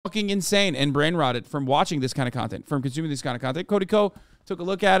fucking insane and brain rotted from watching this kind of content, from consuming this kind of content. Cody Co took a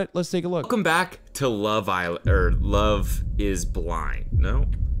look at it. Let's take a look. Welcome back to Love Island, or Love is Blind. No,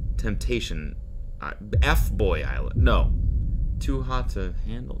 Temptation, F-Boy Island. No, Too Hot to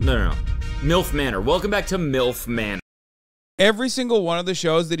Handle. No. Milf Manor. Welcome back to Milf Manor. Every single one of the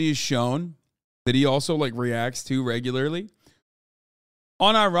shows that he's shown, that he also like reacts to regularly,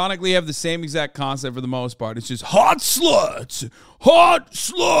 unironically have the same exact concept for the most part. It's just hot sluts.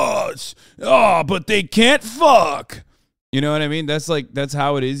 Oh, but they can't fuck. You know what I mean? That's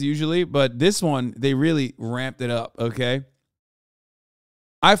how it is usually. But this one, they really ramped it up, okay?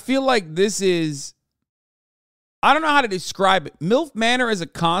 I feel like this is, I don't know how to describe it. Milf Manor as a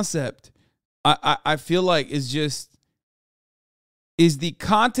concept, I feel like is the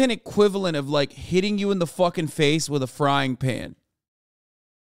content equivalent of like hitting you in the fucking face with a frying pan.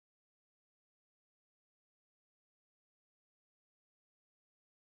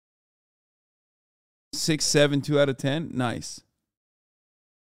 6, 7, 2 out of 10. Nice.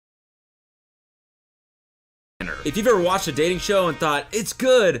 If you've ever watched a dating show and thought, it's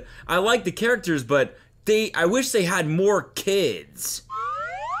good, I like the characters, but I wish they had more kids,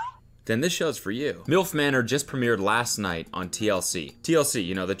 then this show's for you. Milf Manor just premiered last night on TLC. TLC,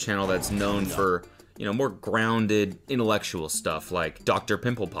 you know, the channel that's known for, you know, more grounded intellectual stuff like Dr.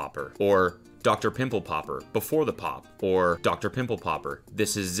 Pimple Popper, or Dr. Pimple Popper, Before the Pop, or Dr. Pimple Popper,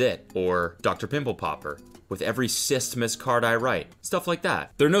 This Is It, or Dr. Pimple Popper, With Every Sismas Card I Write. Stuff like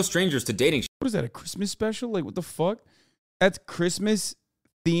that. They're no strangers to dating. What is that, a Christmas special? Like, what the fuck? That's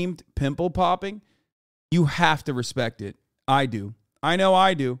Christmas-themed pimple popping? You have to respect it. I do. I know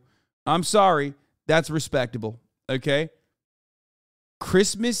I do. I'm sorry. That's respectable, okay?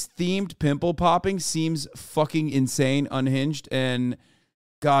 Christmas-themed pimple popping seems fucking insane, unhinged, and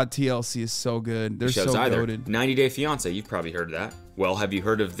God, TLC is so good. They're so goated. 90 Day Fiance, you've probably heard of that. Well, have you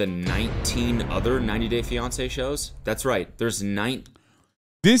heard of the 19 other 90 Day Fiance shows? That's right. There's 9.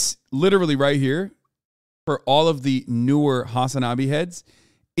 This literally right here, for all of the newer Hasanabi heads,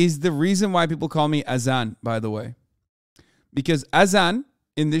 is the reason why people call me Azan, by the way. Because Azan,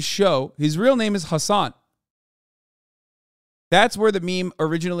 in this show, his real name is Hassan. That's where the meme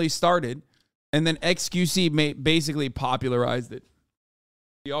originally started. And then XQC basically popularized it.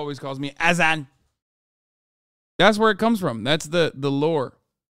 He always calls me Azan. That's where it comes from. That's the lore.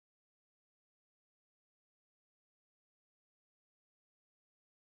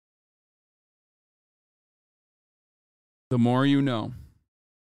 The more you know.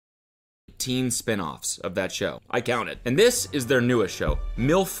 Teen spin-offs of that show. I counted. And this is their newest show,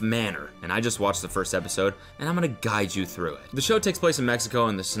 Milf Manor. And I just watched the first episode, and I'm gonna guide you through it. The show takes place in Mexico,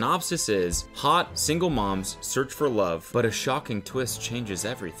 and the synopsis is, hot single moms search for love, but a shocking twist changes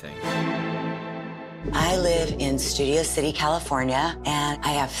everything. I live in Studio City, California, and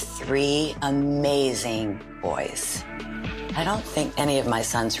I have 3 amazing boys. I don't think any of my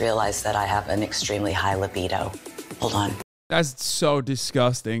sons realize that I have an extremely high libido. Hold on. That's so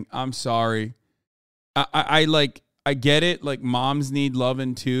disgusting. I'm sorry. I get it. Like, moms need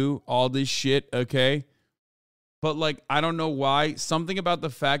loving too. All this shit, okay? But, like, I don't know why. Something about the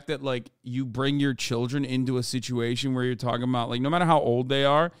fact that, like, you bring your children into a situation where you're talking about, like, no matter how old they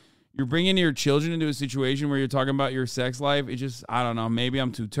are, you're bringing your children into a situation where you're talking about your sex life. It just, I don't know. Maybe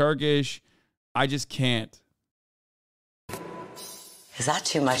I'm too Turkish. I just can't. Is that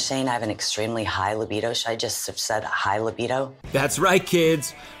too much saying I have an extremely high libido? Should I just have said high libido? That's right,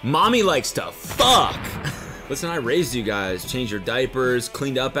 kids. Mommy likes to fuck. Listen, I raised you guys, changed your diapers,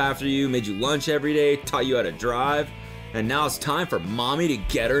 cleaned up after you, made you lunch every day, taught you how to drive, and now it's time for mommy to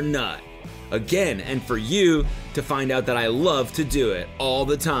get her nut. Again, and for you to find out that I love to do it all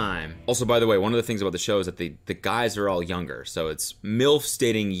the time. Also, by the way, one of the things about the show is that the guys are all younger, so it's MILFs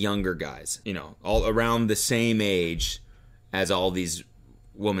dating younger guys, you know, all around the same age as all these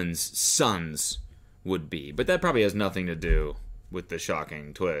woman's sons would be. But that probably has nothing to do with the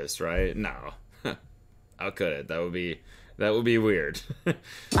shocking twist, right? No. How could it? That would be weird.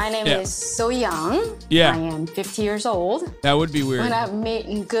 My name is So Young. Yeah. I am 50 years old. That would be weird. When I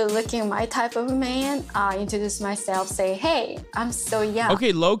meet good looking my type of a man, I introduce myself, say, hey, I'm So Young.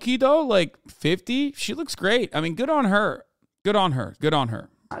 Okay, low key though, like 50, she looks great. I mean, good on her. Good on her. Good on her.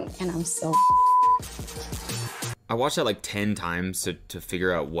 And I'm so I watched that like 10 times to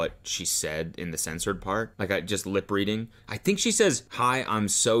figure out what she said in the censored part. Like, I just lip reading. I think she says, hi, I'm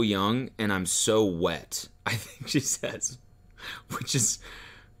so young and I'm so wet. I think she says, which is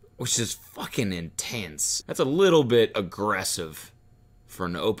fucking intense. That's a little bit aggressive for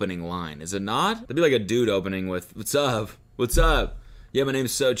an opening line, is it not? That'd be like a dude opening with, what's up? What's up? Yeah, my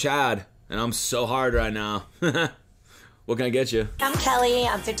name's So Chad and I'm so hard right now. What can I get you? I'm Kelly,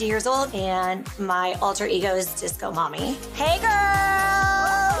 I'm 50 years old, and my alter ego is Disco Mommy. Hey girl!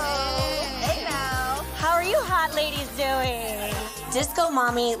 Hey now! How are you hot ladies doing? Disco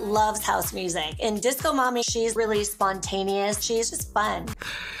Mommy loves house music, and Disco Mommy, she's really spontaneous. She's just fun.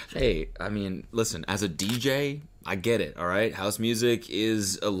 Hey, I mean, listen, as a DJ, I get it, all right? House music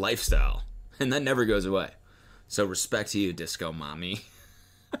is a lifestyle, and that never goes away. So respect to you, Disco Mommy.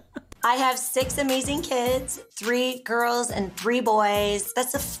 I have 6 amazing kids, 3 girls and 3 boys.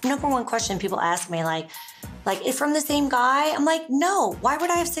 That's the #1 question people ask me, like, if from the same guy? I'm like, no, why would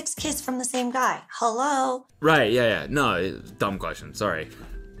I have 6 kids from the same guy? Hello? Right, yeah. No, dumb question. Sorry.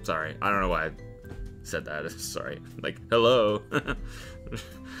 I don't know why I said that. Sorry. Like, hello.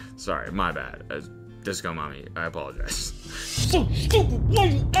 Sorry, my bad. Disco Mommy, I apologize. So stupid! Why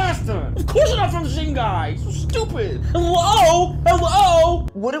you ask that? Of course I'm not from the same guy! So stupid! Hello!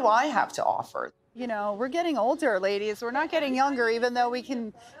 What do I have to offer? You know, we're getting older, ladies. We're not getting younger, even though we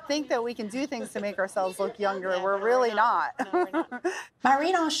can think that we can do things to make ourselves look younger. We're really not. My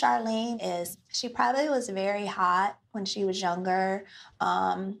read on Charlene is she probably was very hot when she was younger,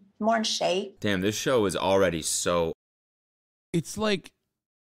 more in shape. Damn, this show is already so... It's like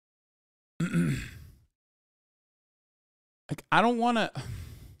I don't want to.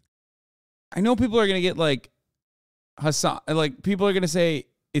 I know people are gonna get like people are gonna say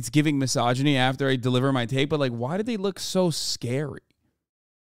it's giving misogyny after I deliver my take, but like, why do they look so scary?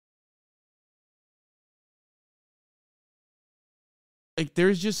 Like,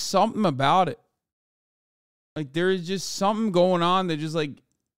 there's just something about it. Like, there is just something going on that just like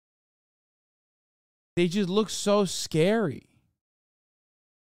they just look so scary.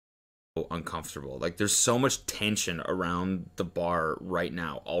 Uncomfortable. Like, there's so much tension around the bar right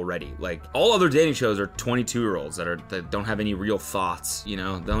now already. Like, all other dating shows are 22-year-olds that don't have any real thoughts, you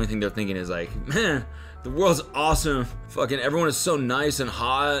know? The only thing they're thinking is like, man, the world's awesome. Fucking everyone is so nice and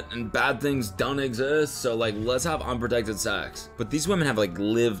hot and bad things don't exist. So like, let's have unprotected sex. But these women have like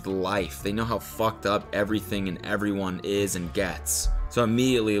lived life. They know how fucked up everything and everyone is and gets. So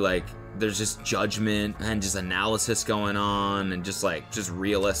immediately like, there's just judgment and just analysis going on and just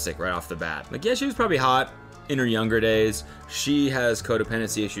realistic right off the bat. Like, yeah, she was probably hot in her younger days. She has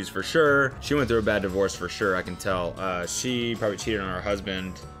codependency issues for sure. She went through a bad divorce for sure, I can tell. She probably cheated on her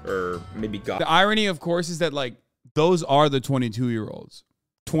husband or maybe got... The irony, of course, is that like those are the 22-year-olds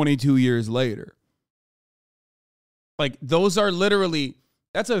 22 years later. Like, those are literally...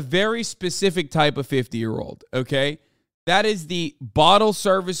 That's a very specific type of 50-year-old, okay? That is the bottle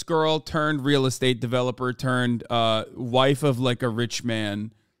service girl turned real estate developer turned wife of like a rich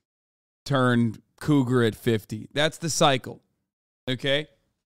man turned cougar at 50. That's the cycle. Okay?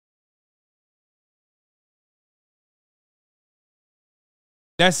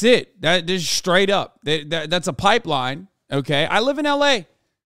 That's it. That is straight up. That's a pipeline. Okay? I live in LA.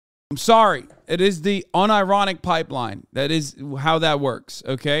 I'm sorry. It is the unironic pipeline. That is how that works.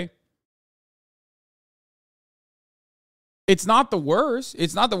 Okay? It's not the worst.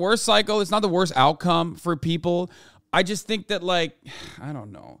 It's not the worst cycle. It's not the worst outcome for people. I just think that, like, I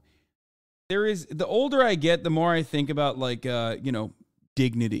don't know. The older I get, the more I think about, like,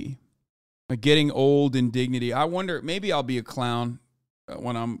 dignity. Like, getting old and dignity. I wonder, maybe I'll be a clown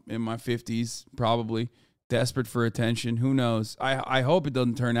when I'm in my 50s, probably. Desperate for attention. Who knows? I hope it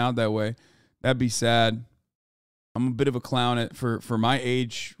doesn't turn out that way. That'd be sad. I'm a bit of a clown for my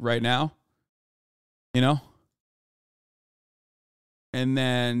age right now. You know? And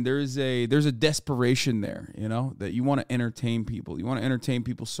then there's a desperation there, you know, that you want to entertain people. You want to entertain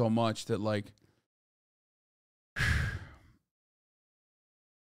people so much that, like, you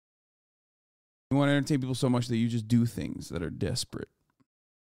want to entertain people so much that you just do things that are desperate.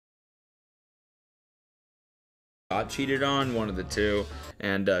 Got cheated on, one of the two,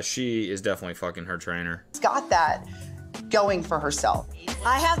 and she is definitely fucking her trainer. She's got that going for herself.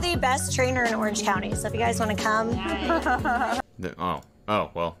 I have the best trainer in Orange County, so if you guys want to come. Well,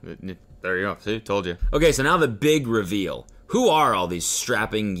 there you go. See, told you. Okay, so now the big reveal. Who are all these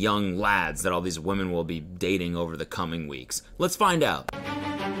strapping young lads that all these women will be dating over the coming weeks? Let's find out.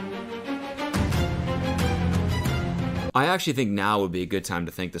 I actually think now would be a good time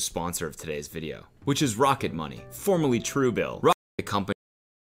to thank the sponsor of today's video, which is Rocket Money, formerly Truebill. Rocket company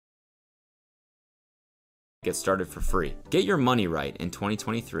get started for free. Get your money right in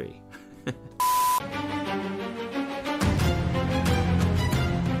 2023.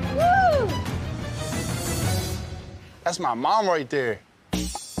 That's my mom right there.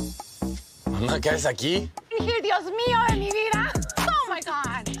 Mamá, ¿qué haces aquí? Dios mío de mi vida. Oh my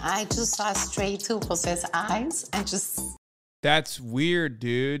God. I just saw straight to Jose's eyes and just That's weird,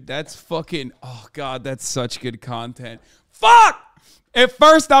 dude. That's fucking, oh God, that's such good content. Fuck! At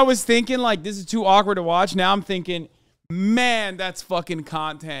first I was thinking like, this is too awkward to watch. Now I'm thinking, man, that's fucking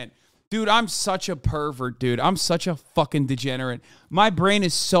content. Dude, I'm such a pervert, dude. I'm such a fucking degenerate. My brain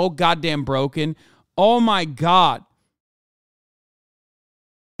is so goddamn broken. Oh my God.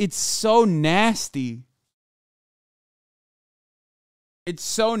 It's so nasty. It's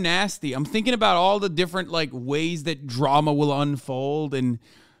so nasty. I'm thinking about all the different like ways that drama will unfold, and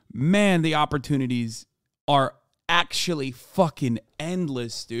man, the opportunities are actually fucking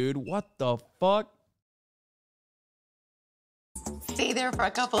endless, dude. What the fuck? Stay there for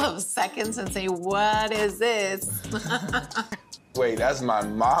a couple of seconds and say, what is this? Wait, that's my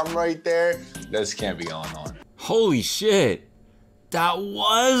mom right there? This can't be going on. Holy shit. That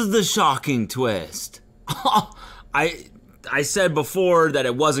was the shocking twist. I said before that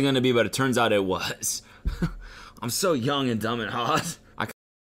it wasn't going to be, but it turns out it was. I'm so young and dumb and hot.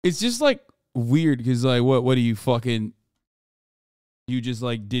 It's just like weird because like what do you fucking, you just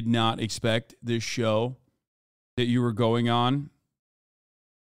like did not expect this show that you were going on,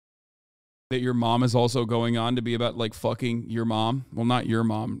 that your mom is also going on, to be about like fucking your mom. Well, not your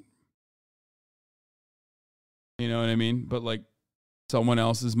mom. You know what I mean? But like someone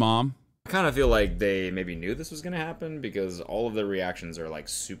else's mom. I kind of feel like they maybe knew this was going to happen because all of their reactions are like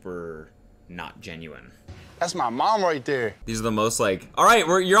super not genuine. That's my mom right there. These are the most like, all right,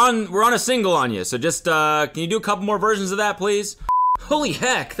 we're on a single on you. So just, can you do a couple more versions of that, please? Holy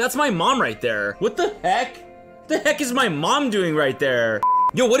heck, that's my mom right there. What the heck? What the heck is my mom doing right there?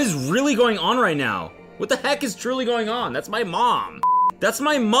 Yo, what is really going on right now? What the heck is truly going on? That's my mom. That's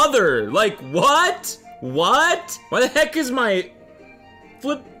my mother. Like, what? What? Why the heck is my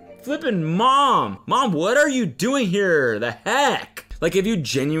flippin' mom? Mom, what are you doing here? The heck? Like, if you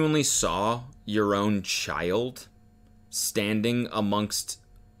genuinely saw your own child standing amongst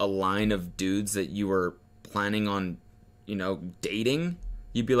a line of dudes that you were planning on, you know, dating,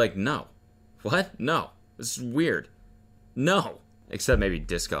 you'd be like, no. What? No. This is weird. No. Except maybe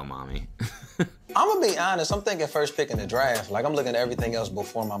Disco Mommy. I'm gonna be honest, I'm thinking first pick in the draft. Like, I'm looking at everything else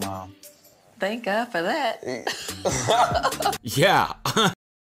before my mom. Thank God for that. Yeah.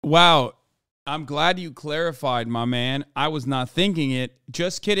 Wow. I'm glad you clarified, my man. I was not thinking it.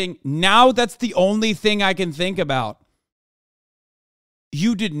 Just kidding. Now that's the only thing I can think about.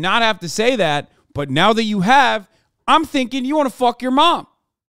 You did not have to say that, but now that you have, I'm thinking you want to fuck your mom.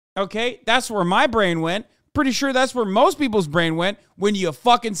 Okay? That's where my brain went. Pretty sure that's where most people's brain went when you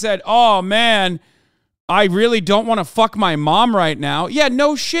fucking said, oh man, I really don't want to fuck my mom right now. Yeah,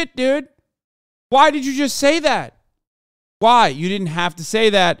 no shit, dude. Why did you just say that? Why? You didn't have to say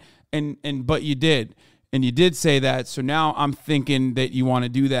that, but you did. And you did say that, so now I'm thinking that you want to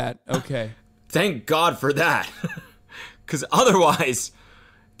do that. Okay. Thank God for that. Because otherwise,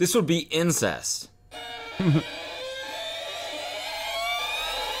 this would be incest.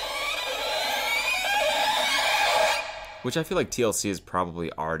 Which I feel like TLC has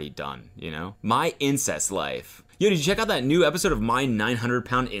probably already done, you know? My incest life. Yo, did you check out that new episode of My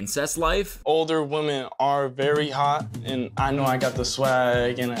 900-Pound Incest Life? Older women are very hot, and I know I got the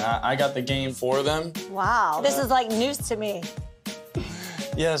swag, and I got the game for them. Wow, this is like news to me.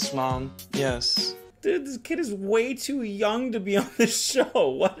 Yes, Mom, yes. Dude, this kid is way too young to be on this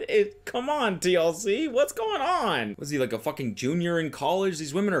show. Come on, TLC. What's going on? Was he like a fucking junior in college?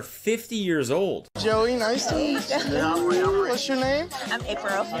 These women are 50 years old. Joey, nice to meet you. What's your name? I'm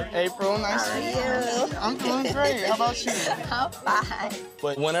April. April, nice to meet you. I'm doing great. How about you? I'm fine.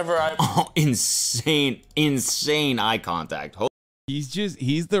 But whenever Oh, insane eye contact. He's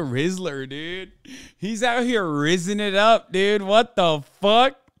the Rizzler, dude. He's out here rizzing it up, dude. What the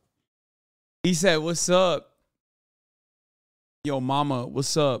fuck? He said, what's up? Yo, mama,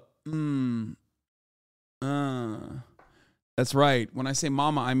 what's up? That's right. When I say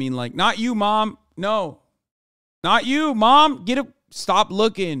mama, I mean like, not you, mom. No. Not you, mom. Get up. Stop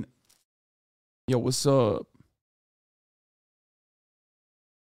looking. Yo, what's up?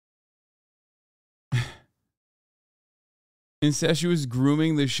 Incestuous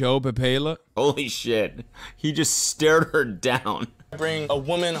grooming the show, Pepela. Holy shit. He just stared her down. Bring a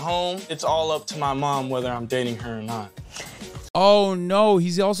woman home, it's all up to my mom whether I'm dating her or not. Oh no,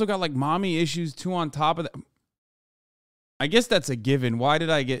 he's also got like mommy issues too on top of that. I guess that's a given. Why did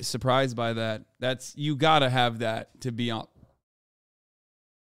I get surprised by that? You gotta have that to be on.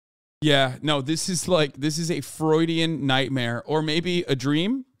 Yeah, no, this is a Freudian nightmare, or maybe a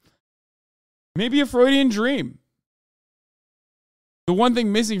dream. Maybe a Freudian dream. The one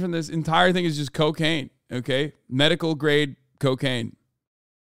thing missing from this entire thing is just cocaine, okay? Medical grade cocaine.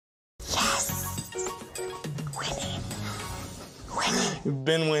 Yes! Winning.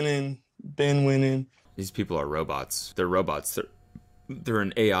 Been winning. Been winning. These people are robots. They're robots. They're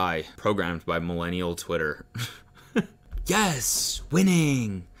an AI programmed by millennial Twitter. Yes,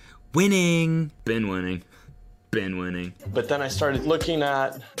 winning. Winning. Been winning. Been winning. But then I started looking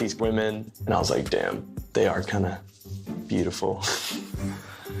at these women, and I was like, damn, they are kind of beautiful.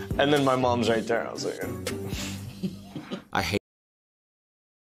 And then my mom's right there. I was like, I hate.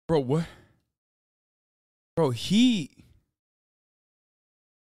 Bro, what? Bro,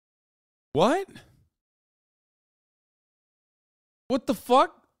 what? What the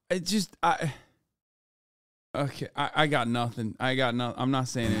fuck? Okay, I got nothing. I'm not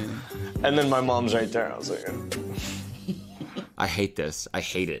saying anything. And then my mom's right there. I was like, I hate this. I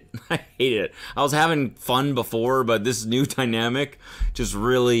hate it. I hate it. I was having fun before, but this new dynamic just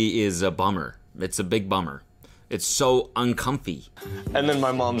really is a bummer. It's a big bummer. It's so uncomfy. And then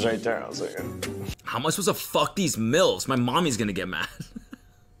my mom's right there. I was like, how am I supposed to fuck these milfs? My mommy's gonna get mad.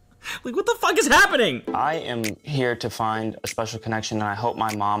 Like, what the fuck is happening? I am here to find a special connection, and I hope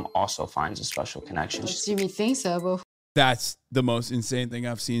my mom also finds a special connection. Jimmy thinks so, but... That's the most insane thing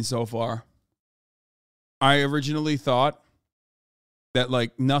I've seen so far. I originally thought that,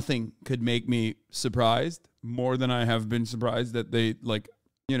 like, nothing could make me surprised more than I have been surprised that they, like,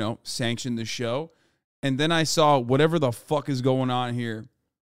 you know, sanctioned the show. And then I saw whatever the fuck is going on here.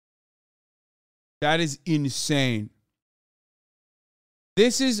 That is insane.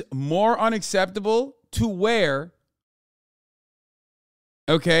 This is more unacceptable to wear,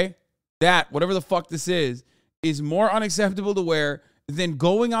 okay, that, whatever the fuck this is more unacceptable to wear than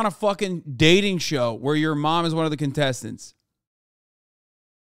going on a fucking dating show where your mom is one of the contestants.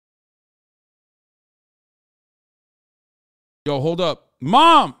 Yo, hold up.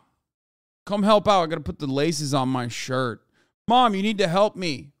 Mom! Come help out. I gotta put the laces on my shirt. Mom, you need to help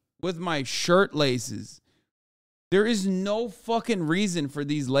me with my shirt laces. There is no fucking reason for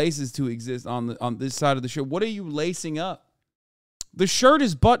these laces to exist on this side of the shirt. What are you lacing up? The shirt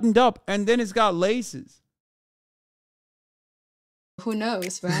is buttoned up and then it's got laces. Who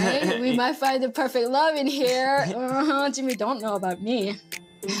knows, right? We might find the perfect love in here. Jimmy don't know about me.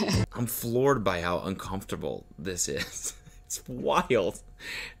 I'm floored by how uncomfortable this is. It's wild.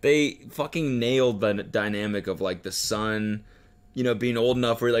 They fucking nailed the dynamic of, like, the son, you know, being old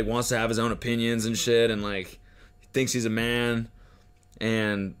enough where he, like, wants to have his own opinions and shit, and, like, thinks he's a man,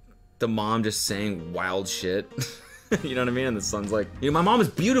 and the mom just saying wild shit. You know what I mean? And the son's like, you know, my mom is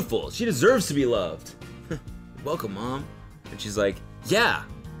beautiful. She deserves to be loved. Welcome, Mom. And she's like, yeah,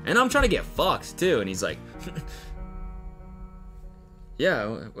 and I'm trying to get fucked, too. And he's like, yeah,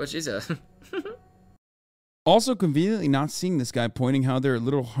 what she said. Also, conveniently not seeing this guy pointing how there are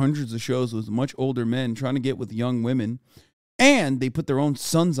literal hundreds of shows with much older men trying to get with young women. And they put their own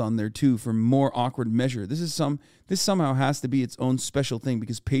sons on there, too, for more awkward measure. This somehow has to be its own special thing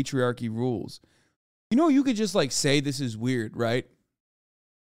because patriarchy rules. You know, you could just, like, say this is weird, right?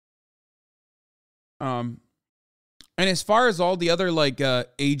 And as far as all the other, like,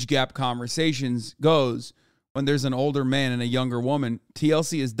 age gap conversations goes, when there's an older man and a younger woman,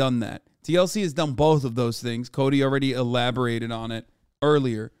 TLC has done that. TLC has done both of those things. Cody already elaborated on it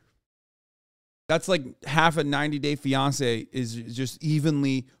earlier. That's like half a 90 Day Fiance is just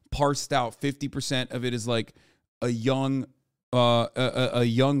evenly parsed out. 50% of it is like a young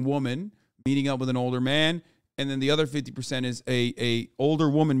woman meeting up with an older man, and then the other 50% is a older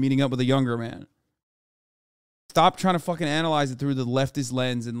woman meeting up with a younger man. Stop trying to fucking analyze it through the leftist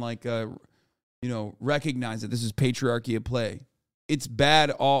lens and, like, recognize that this is patriarchy at play. It's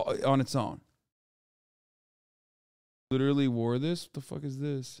bad all on its own. Literally wore this? What the fuck is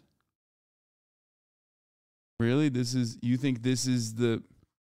this? Really? You think this is the...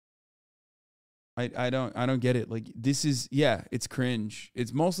 I don't get it. Like, this is, yeah, it's cringe.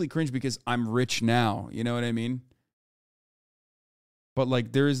 It's mostly cringe because I'm rich now. You know what I mean? But,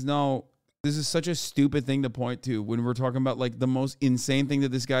 like, this is such a stupid thing to point to when we're talking about, like, the most insane thing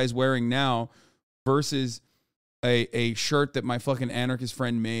that this guy is wearing now versus a shirt that my fucking anarchist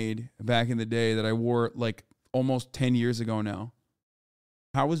friend made back in the day that I wore, like, almost 10 years ago now.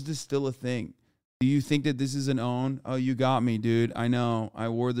 How is this still a thing? Do you think that this is an own? Oh, you got me, dude. I know. I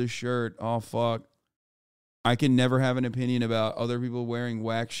wore this shirt. Oh, fuck. I can never have an opinion about other people wearing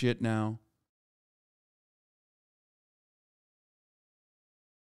whack shit now.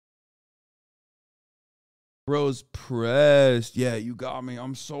 Bro's pressed. Yeah, you got me.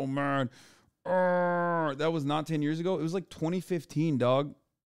 I'm so mad. That was not 10 years ago. It was like 2015, dog.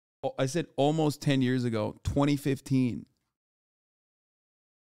 I said almost 10 years ago. 2015.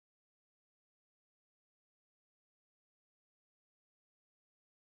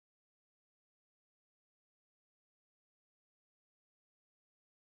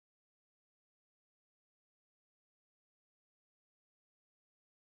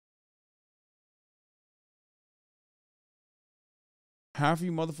 half of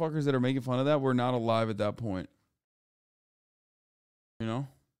you motherfuckers that are making fun of that were not alive at that point. You know?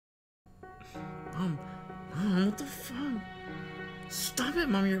 Mom, what the fuck? Stop it,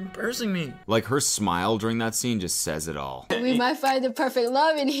 Mom, you're embarrassing me. Like, her smile during that scene just says it all. We might find the perfect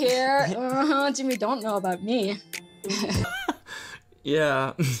love in here. Jimmy don't know about me.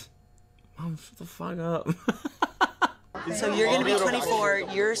 Yeah. Mom, shut the fuck up. So you're gonna be 24.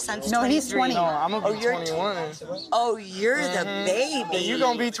 Your son's 23. No, he's 20. No, I'm gonna be 21. Oh, you're the baby. And you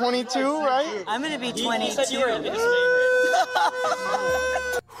gonna be 22, right? I'm gonna be 22.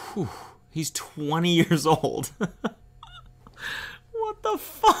 Whew, he's 20 years old. What the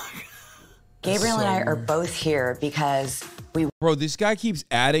fuck? Gabriel and I are both here because we. Bro, this guy keeps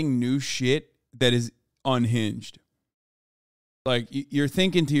adding new shit that is unhinged. Like, you're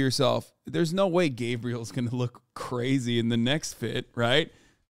thinking to yourself, there's no way Gabriel's going to look crazy in the next fit, right?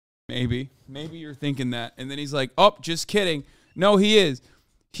 Maybe you're thinking that. And then he's like, oh, just kidding. No, he is.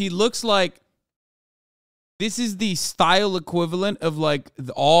 He looks like this is the style equivalent of like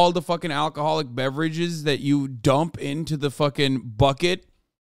all the fucking alcoholic beverages that you dump into the fucking bucket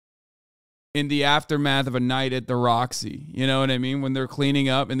in the aftermath of a night at the Roxy. You know what I mean? When they're cleaning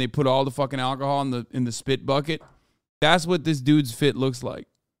up and they put all the fucking alcohol in the spit bucket. That's what this dude's fit looks like.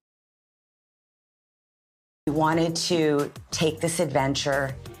 We wanted to take this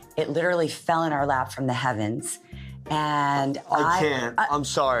adventure. It literally fell in our lap from the heavens. And I can't. I'm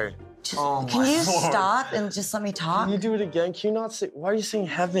sorry. Can you stop and just let me talk? Can you do it again? Can you not say, why are you saying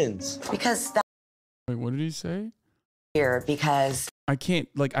heavens? Because that. Wait, what did he say? Here, because. I can't,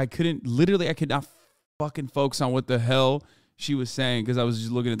 like, I could not fucking focus on what the hell she was saying because I was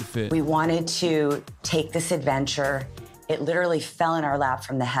just looking at the fit. We wanted to take this adventure. It literally fell in our lap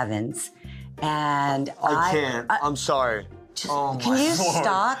from the heavens. And I can't. I'm sorry. Can you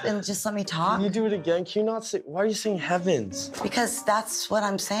stop and just let me talk? Can you do it again? Can you not say, why are you saying heavens? Because that's what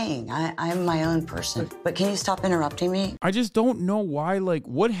I'm saying. I'm my own person. But can you stop interrupting me? I just don't know why, like,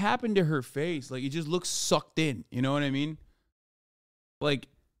 what happened to her face? Like, it just looks sucked in. You know what I mean? Like,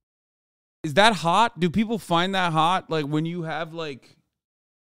 is that hot? Do people find that hot? Like, when you have, like,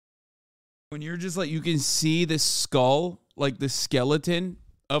 when you're just, like, you can see the skull, like, the skeleton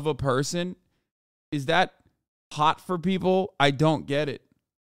of a person. Is that hot for people? I don't get it.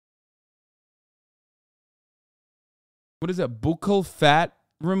 What is that? Buccal fat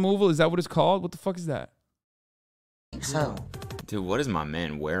removal? Is that what it's called? What the fuck is that? So, dude, what is my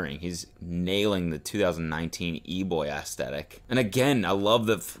man wearing? He's nailing the 2019 e-boy aesthetic. And again, I love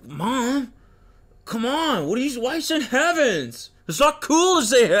the Mom, come on, why are you saying heavens? It's not cool to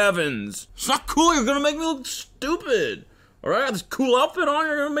say heavens. It's not cool. You're gonna make me look stupid. All right, I have this cool outfit on.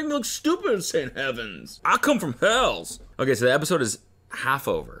 You're gonna make me look stupid saying heavens. I come from hells. Okay, so the episode is half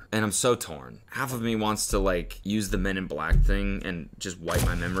over, and I'm so torn. Half of me wants to, like, use the Men in Black thing and just wipe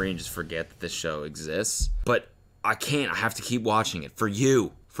my memory and just forget that this show exists. But I can't. I have to keep watching it for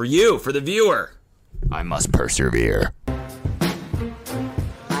you, for the viewer. I must persevere. I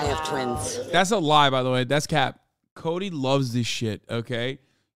have twins. That's a lie, by the way. That's cap. Cody loves this shit, okay?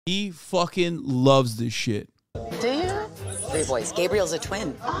 He fucking loves this shit. Do you? 3 boys. Gabriel's a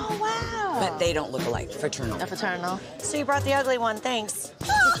twin. Oh, wow. But they don't look alike. Fraternal. A fraternal. So you brought the ugly one. Thanks.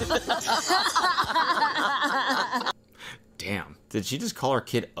 Damn. Did she just call her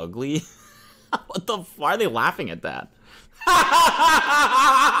kid ugly? What the? Why are they laughing at that?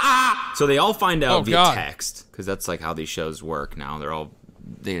 So they all find out via text, because that's like how these shows work now.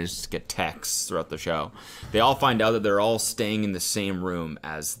 They just get texts throughout the show. They all find out that they're all staying in the same room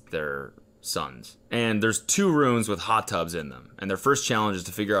as their sons. And there's 2 rooms with hot tubs in them. And their first challenge is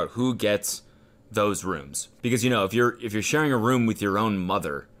to figure out who gets those rooms. Because, you know, if you're sharing a room with your own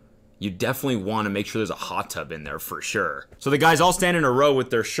mother, you definitely want to make sure there's a hot tub in there for sure. So the guys all stand in a row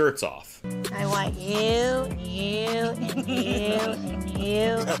with their shirts off. I want you, and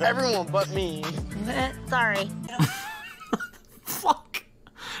you. Everyone but me. Sorry. Fuck.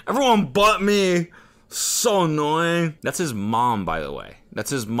 Everyone but me. So annoying. That's his mom, by the way. That's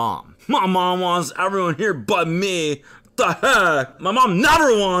his mom. My mom wants everyone here but me. The heck? My mom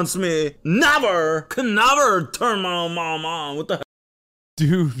never wants me. Never. Can never turn my own mom on. What the heck?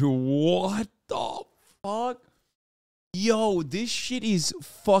 Dude, what the fuck? Yo, this shit is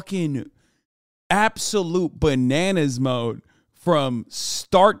fucking absolute bananas mode from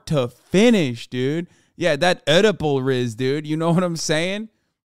start to finish, dude. Yeah, that Oedipal Riz, dude. You know what I'm saying?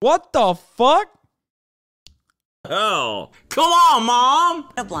 What the fuck? Hell, come on, Mom!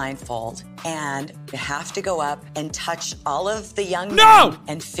 A blindfold, and you have to go up and touch all of the young men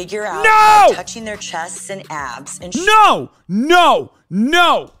and figure out by touching their chests and abs and no.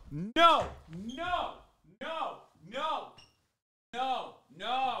 No,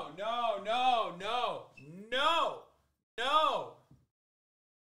 no, no, no, no, no, no.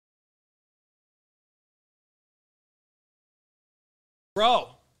 Bro,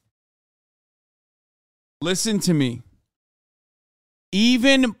 listen to me.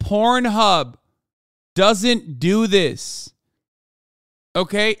 Even Pornhub doesn't do this.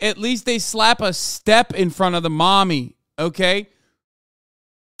 Okay? At least they slap a step in front of the mommy. Okay?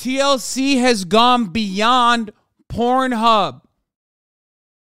 TLC has gone beyond Pornhub.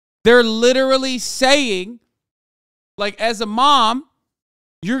 They're literally saying, like, as a mom,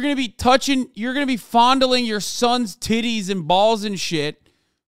 you're going to be fondling your son's titties and balls and shit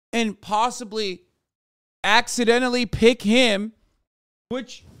and possibly accidentally pick him,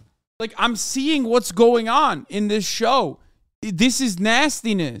 which, like, I'm seeing what's going on in this show. This is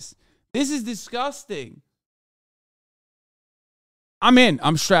nastiness. This is disgusting. I'm in.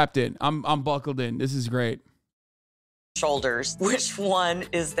 I'm strapped in. I'm buckled in. This is great. Shoulders. Which one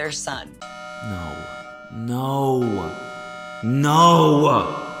is their son? No.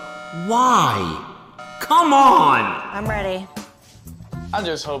 Why? Come on! I'm ready. I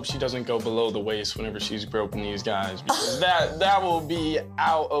just hope she doesn't go below the waist whenever she's groping these guys, because that will be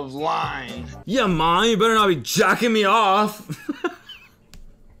out of line. Yeah, Mom, you better not be jacking me off.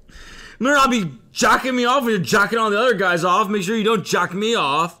 You better not be jacking me off when you're jacking all the other guys off. Make sure you don't jack me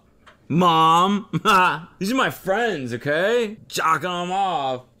off. Mom. These are my friends, okay? Jacking them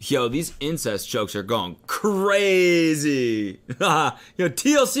off. Yo, these incest jokes are going crazy. Yo,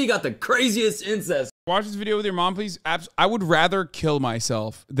 TLC got the craziest incest. Watch this video with your mom, please. I would rather kill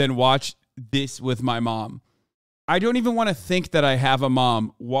myself than watch this with my mom. I don't even want to think that I have a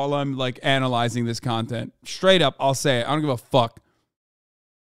mom while I'm, like, analyzing this content. Straight up, I'll say it. I don't give a fuck.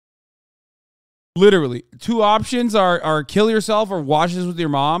 Literally, two options are kill yourself or watch this with your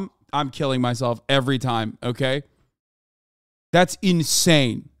mom. I'm killing myself every time, okay? That's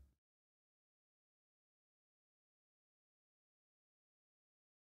insane.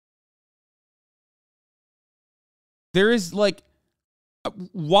 There is, like,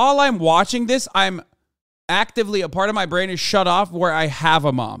 while I'm watching this, I'm actively, a part of my brain is shut off where I have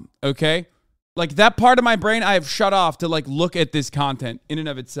a mom, okay? Like, that part of my brain I have shut off to, like, look at this content in and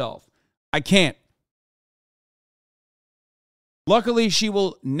of itself. I can't. Luckily, she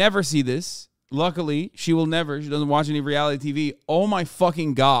will never see this. Luckily, she doesn't watch any reality TV. Oh my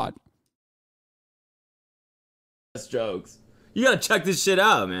fucking God. That's jokes. You gotta check this shit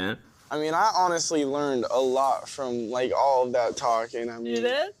out, man. I mean, I honestly learned a lot from, like, all of that talking. I mean, You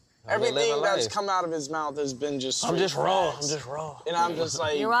did? everything that's come out of his mouth has been just I'm just straight raw. facts. I'm just raw. And I'm just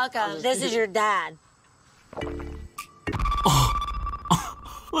like... You're welcome. This is your dad.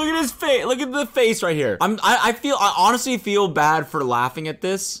 Look at his face. Look at the face right here. I honestly feel bad for laughing at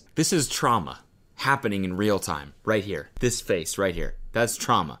this. This is trauma happening in real time right here. This face right here. That's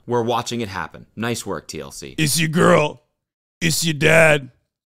trauma. We're watching it happen. Nice work, TLC. It's your girl. It's your dad.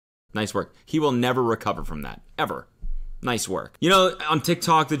 Nice work. He will never recover from that. Ever. Nice work. You know, on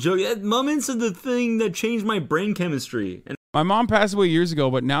TikTok, the joke, moments of the thing that changed my brain chemistry. And my mom passed away years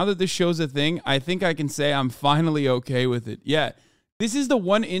ago, but now that this show's a thing, I think I can say I'm finally okay with it. Yeah. This is the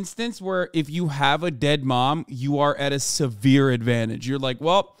one instance where if you have a dead mom, you are at a severe advantage. You're like,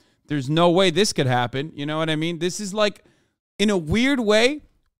 well, there's no way this could happen. You know what I mean? This is like, in a weird way,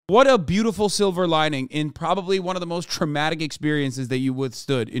 what a beautiful silver lining in probably one of the most traumatic experiences that you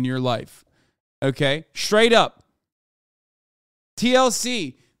withstood in your life. Okay? Straight up.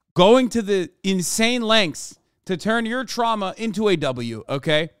 TLC going to the insane lengths to turn your trauma into a W.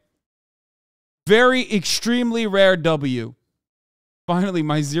 Okay? Very extremely rare W. Finally,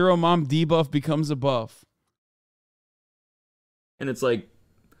 my zero mom debuff becomes a buff. and it's like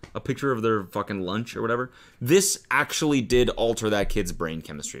a picture of their fucking lunch or whatever. This actually did alter that kid's brain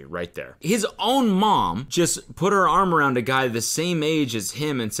chemistry right there. His own mom just put her arm around a guy the same age as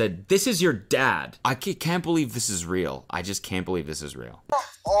him and said, "This is your dad." I can't believe this is real. I just can't believe this is real. Where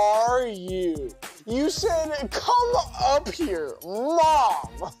are you? You said, come up here, Mom.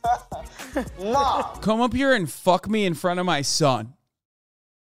 Mom. Come up here and fuck me in front of my son.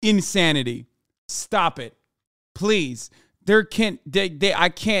 Insanity. Stop it. Please. There can't, I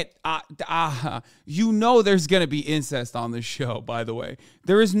can't, you know there's going to be incest on this show, by the way.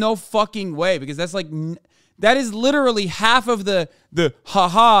 There is no fucking way, because that's like, that is literally half of the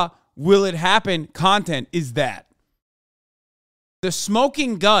haha, will it happen content is that. The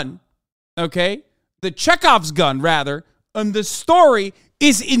smoking gun, okay? The Chekhov's gun, rather, and the story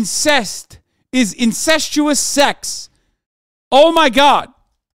is incest, is incestuous sex. Oh my God.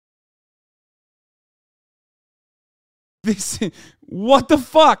 This, what the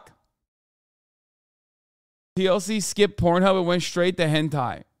fuck? TLC skipped Pornhub and went straight to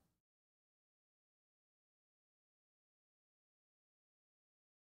hentai.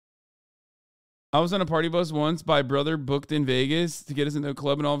 I was on a party bus once. My brother booked in Vegas to get us into a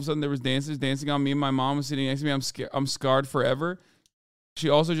club, and all of a sudden there was dancers dancing on me, and my mom was sitting next to me. I'm scarred forever. She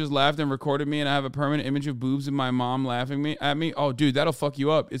also just laughed and recorded me, and I have a permanent image of boobs and my mom laughing at me. Oh, dude, that'll fuck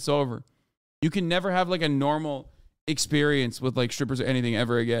you up. It's over. You can never have like a normal experience with like strippers or anything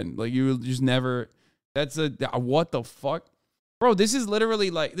ever again. Like you will just never. That's a what the fuck, bro? This is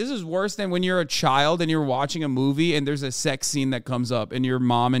literally like, this is worse than when you're a child and you're watching a movie and there's a sex scene that comes up and your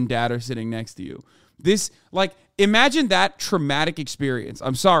mom and dad are sitting next to you. This, like, imagine that traumatic experience.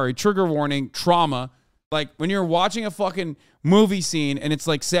 I'm sorry, trigger warning, trauma. Like when you're watching a fucking movie scene and it's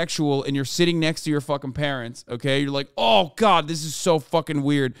like sexual and you're sitting next to your fucking parents, okay? You're like, oh God, this is so fucking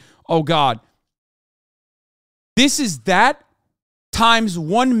weird. Oh God. This is that times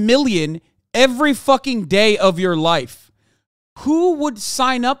 1 million every fucking day of your life. Who would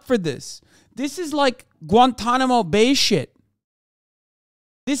sign up for this? This is like Guantanamo Bay shit.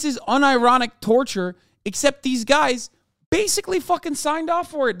 This is unironic torture, except these guys basically fucking signed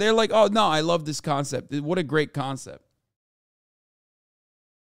off for it. They're like, oh no, I love this concept. What a great concept.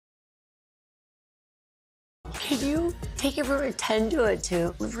 Can you take it from a 10 to a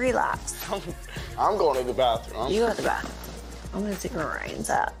 2? Relapse. I'm going to the bathroom. You go to the bathroom. I'm gonna take Ryan's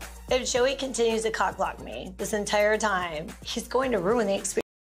up. If Joey continues to cockblock me this entire time, he's going to ruin the experience.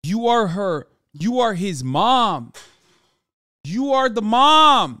 You are her. You are his mom. You are the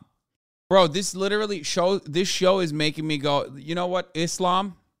mom. Bro, this literally this show is making me go, you know what?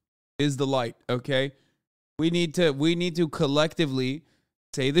 Islam is the light, okay? We need to collectively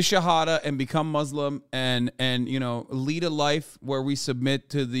say the Shahada and become Muslim and you know, lead a life where we submit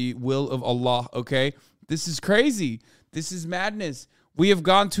to the will of Allah, okay? This is crazy. This is madness. We have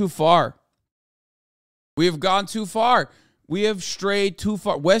gone too far. We have gone too far. We have strayed too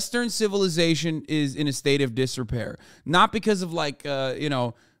far. Western civilization is in a state of disrepair. Not because of like, you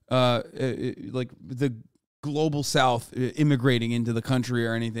know, like the global South immigrating into the country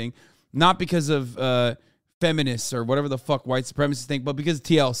or anything. Not because of feminists or whatever the fuck white supremacists think, but because of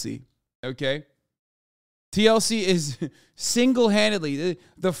TLC, okay? TLC is single-handedly,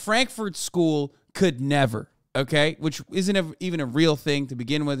 the Frankfurt School could never, okay? Which isn't even a real thing to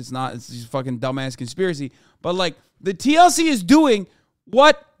begin with. It's not. It's just fucking dumbass conspiracy. But like the TLC is doing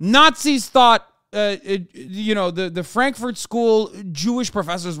what Nazis thought, you know, the Frankfurt School Jewish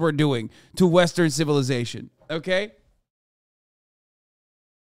professors were doing to Western civilization, okay?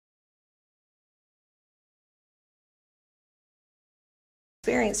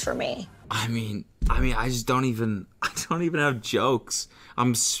 Experience for me. I mean, I don't even have jokes.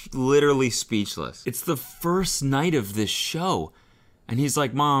 I'm literally speechless. It's the first night of this show, and he's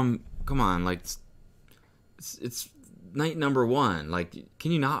like, "Mom, come on, like, it's night number 1. Like,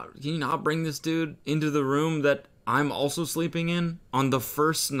 can you not bring this dude into the room that I'm also sleeping in on the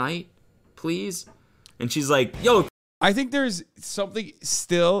first night, please?" And she's like, "Yo." I think there's something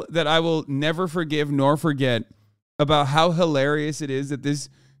still that I will never forgive nor forget about how hilarious it is that this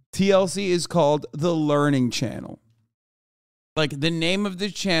TLC is called the Learning Channel. Like, the name of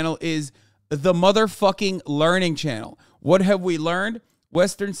this channel is the motherfucking Learning Channel. What have we learned?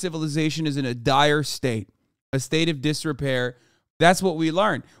 Western civilization is in a dire state, a state of disrepair. That's what we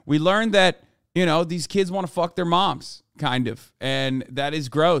learned. We learned that, you know, these kids want to fuck their moms, kind of. And that is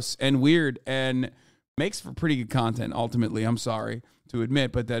gross and weird and makes for pretty good content, ultimately. I'm sorry to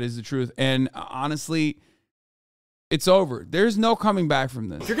admit, but that is the truth. And honestly, it's over. There's no coming back from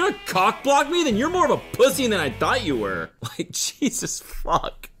this. If you're gonna cock block me, then you're more of a pussy than I thought you were. Like, Jesus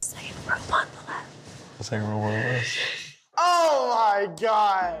fuck. Oh my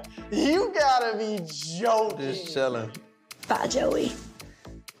God. You gotta be joking. Just chilling. Bye, Joey.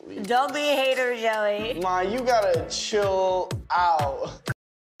 Don't be a hater, Joey. Ma, you gotta chill out.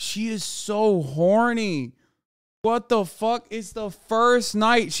 She is so horny. What the fuck? It's the first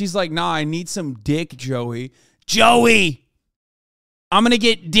night. She's like, nah, I need some dick, Joey. Joey, I'm going to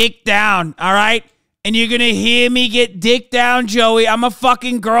get dick down, all right? And you're going to hear me get dick down, Joey. I'm a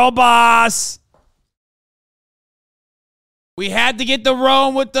fucking girl boss. We had to get the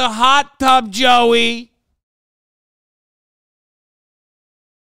room with the hot tub, Joey.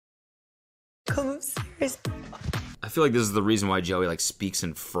 Come upstairs. I feel like this is the reason why Joey like speaks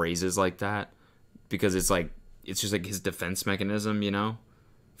in phrases like that, because it's just like his defense mechanism, you know,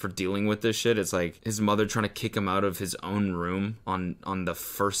 for dealing with this shit. It's like his mother trying to kick him out of his own room on the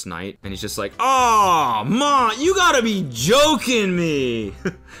first night, and he's just like, "Oh, Ma, you gotta be joking me.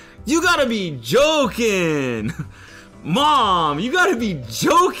 You gotta be joking. Mom, you gotta be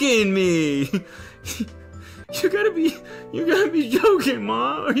joking me." You gotta be joking,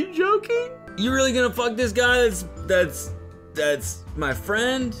 Mom. Are you joking? You really gonna fuck this guy that's my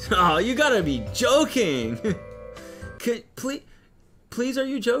friend? Oh, you gotta be joking. Please, are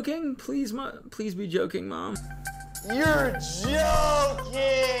you joking? Please be joking, Mom. You're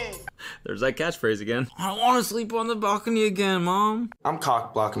joking! There's that catchphrase again. I don't want to sleep on the balcony again, Mom. I'm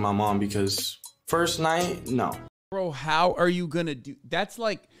cock blocking my mom because first night, no. Bro, how are you gonna do? That's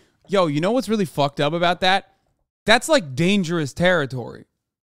like, yo, you know what's really fucked up about that? That's like dangerous territory.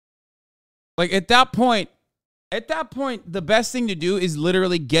 Like at that point, the best thing to do is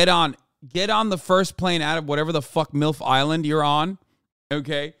literally get on the first plane out of whatever the fuck Milf Island you're on,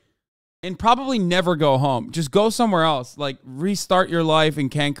 okay? And probably never go home. Just go somewhere else. Like restart your life in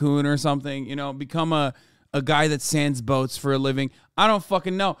Cancun or something, you know, become a guy that sands boats for a living. I don't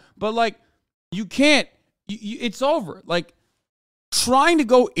fucking know. But like, you can't, it's over. Like trying to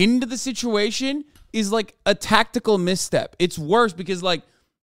go into the situation is like a tactical misstep. It's worse because like,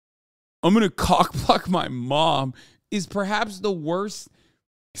 I'm going to cock block my mom is perhaps the worst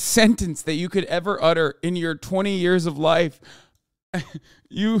sentence that you could ever utter in your 20 years of life.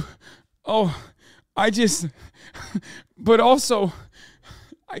 But also,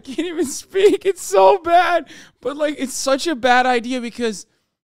 I can't even speak. It's so bad. But like, it's such a bad idea because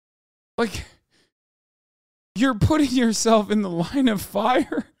like, you're putting yourself in the line of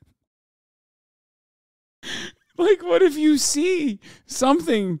fire. Like, what if you see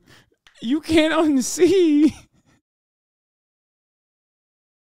something you can't unsee?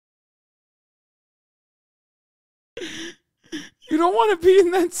 You don't want to be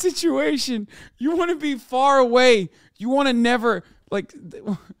in that situation. You want to be far away. You want to never, like,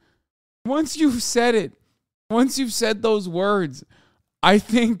 once you've said it, once you've said those words, I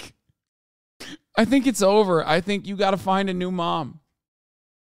think it's over. I think you got to find a new mom.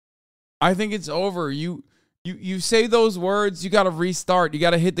 I think it's over. You say those words, you got to restart. You got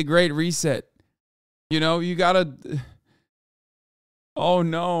to hit the great reset. You know, you got to, oh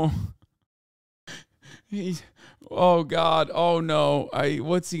no. Oh God! Oh no!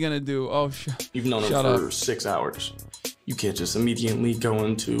 What's he gonna do? Oh, You've known him for 6 hours. You can't just immediately go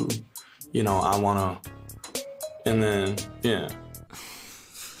into, you know, I wanna, and then yeah.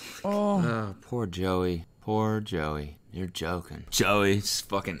 Oh, poor Joey. Poor Joey. You're joking. Joey's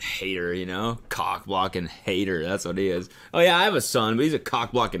fucking hater, you know, cock blocking hater. That's what he is. Oh yeah, I have a son, but he's a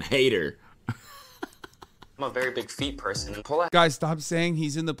cock blocking hater. I'm a very big feet person. Guys, stop saying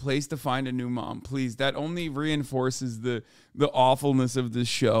he's in the place to find a new mom, please. That only reinforces the awfulness of this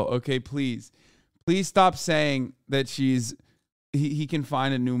show. Okay, please stop saying that he can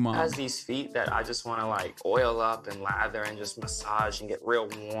find a new mom. Has these feet that I just want to like oil up and lather and just massage and get real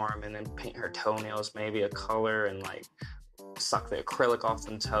warm and then paint her toenails maybe a color and like suck the acrylic off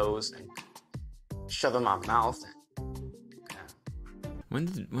them toes and shove in my mouth. When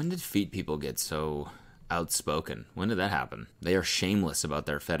did feet people get so outspoken? When did that happen? They are shameless about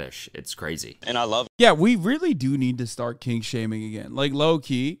their fetish. It's crazy. And I love Yeah, we really do need to start kink shaming again. Like low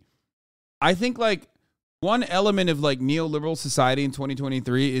key. I think like one element of like neoliberal society in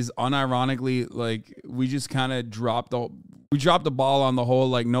 2023 is unironically like we just kind of dropped the ball on the whole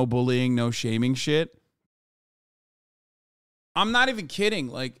like no bullying, no shaming shit. I'm not even kidding.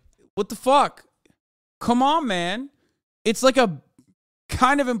 Like what the fuck? Come on, man. It's like a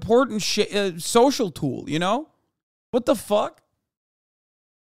kind of important social tool, you know? What the fuck?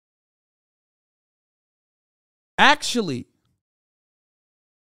 Actually.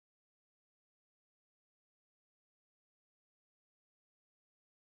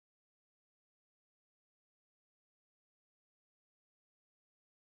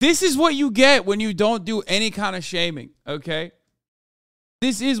 This is what you get when you don't do any kind of shaming, okay?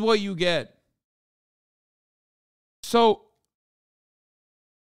 This is what you get. So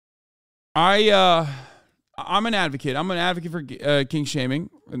I'm an advocate. I'm an advocate for kink shaming,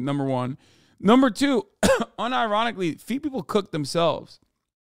 number one. Number two, unironically, feet people cook themselves.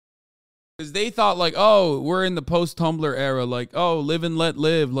 Because they thought like, oh, we're in the post-Tumblr era. Like, oh, live and let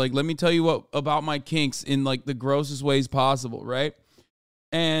live. Like, let me tell you what about my kinks in like the grossest ways possible, right?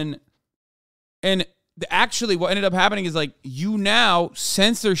 And actually what ended up happening is like you now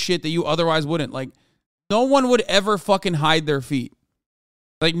censor shit that you otherwise wouldn't. Like, no one would ever fucking hide their feet.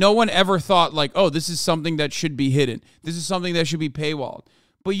 Like, no one ever thought, like, oh, this is something that should be hidden. This is something that should be paywalled.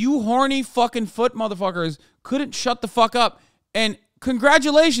 But you horny fucking foot motherfuckers couldn't shut the fuck up. And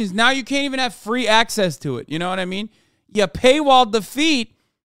congratulations, now you can't even have free access to it. You know what I mean? You paywalled the feet,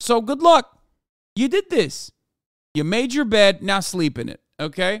 so good luck. You did this. You made your bed, now sleep in it,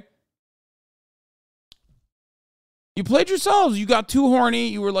 okay? You played yourselves. You got too horny.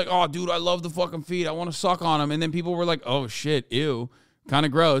 You were like, oh, dude, I love the fucking feet. I want to suck on them. And then people were like, oh, shit, ew. Kind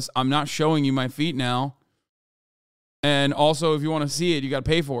of gross. I'm not showing you my feet now. And also, if you want to see it, you got to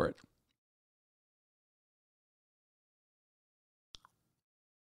pay for it.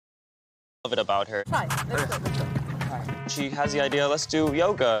 Love it about her. She has the idea, let's do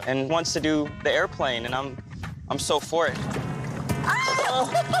yoga, and wants to do the airplane, and I'm so for it.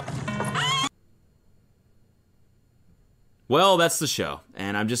 Well, that's the show,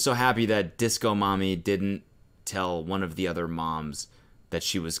 and I'm just so happy that Disco Mommy didn't tell one of the other moms that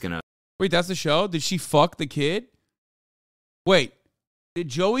she was gonna... Wait, that's the show? Did she fuck the kid? Wait, did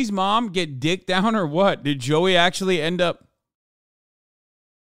Joey's mom get dick down or what? Did Joey actually end up...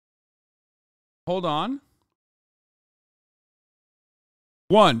 Hold on.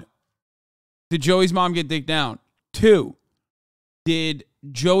 1, did Joey's mom get dick down? 2, did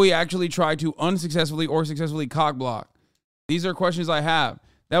Joey actually try to unsuccessfully or successfully cock block? These are questions I have.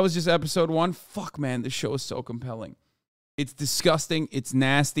 That was just episode 1. Fuck, man, this show is so compelling. It's disgusting. It's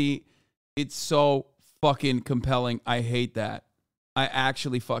nasty. It's so fucking compelling. I hate that. I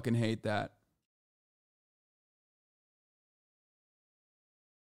actually fucking hate that.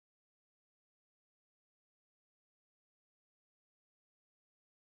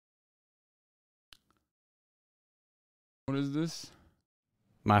 What is this?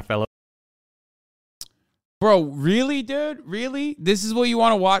 My fellow. Bro, really, dude? Really? This is what you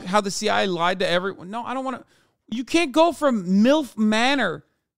want to watch? How the CIA lied to everyone? No, I don't want to. You can't go from Milf Manor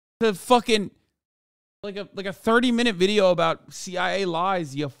to fucking like a 30-minute video about CIA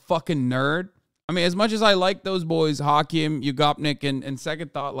lies, you fucking nerd. I mean, as much as I like those boys, Hakim, Yugopnik, and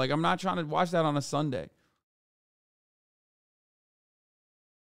Second Thought, like, I'm not trying to watch that on a Sunday.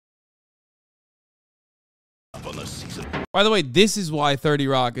 By the way, this is why 30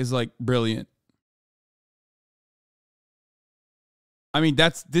 Rock is like brilliant. I mean,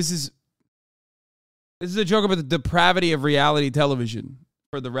 this is a joke about the depravity of reality television,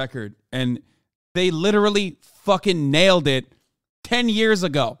 for the record. And they literally fucking nailed it 10 years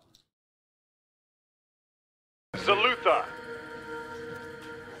ago. Salutha.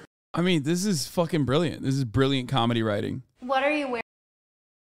 I mean, this is fucking brilliant. This is brilliant comedy writing. What are you wearing?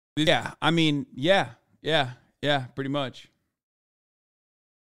 Yeah, I mean, yeah, pretty much.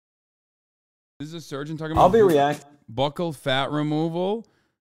 This is a surgeon talking about... I'll be reacting. Buccal fat removal.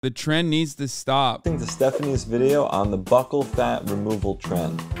 The trend needs to stop. To Stephanie's video on the buccal fat removal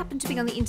trend. Happened to be on the internet.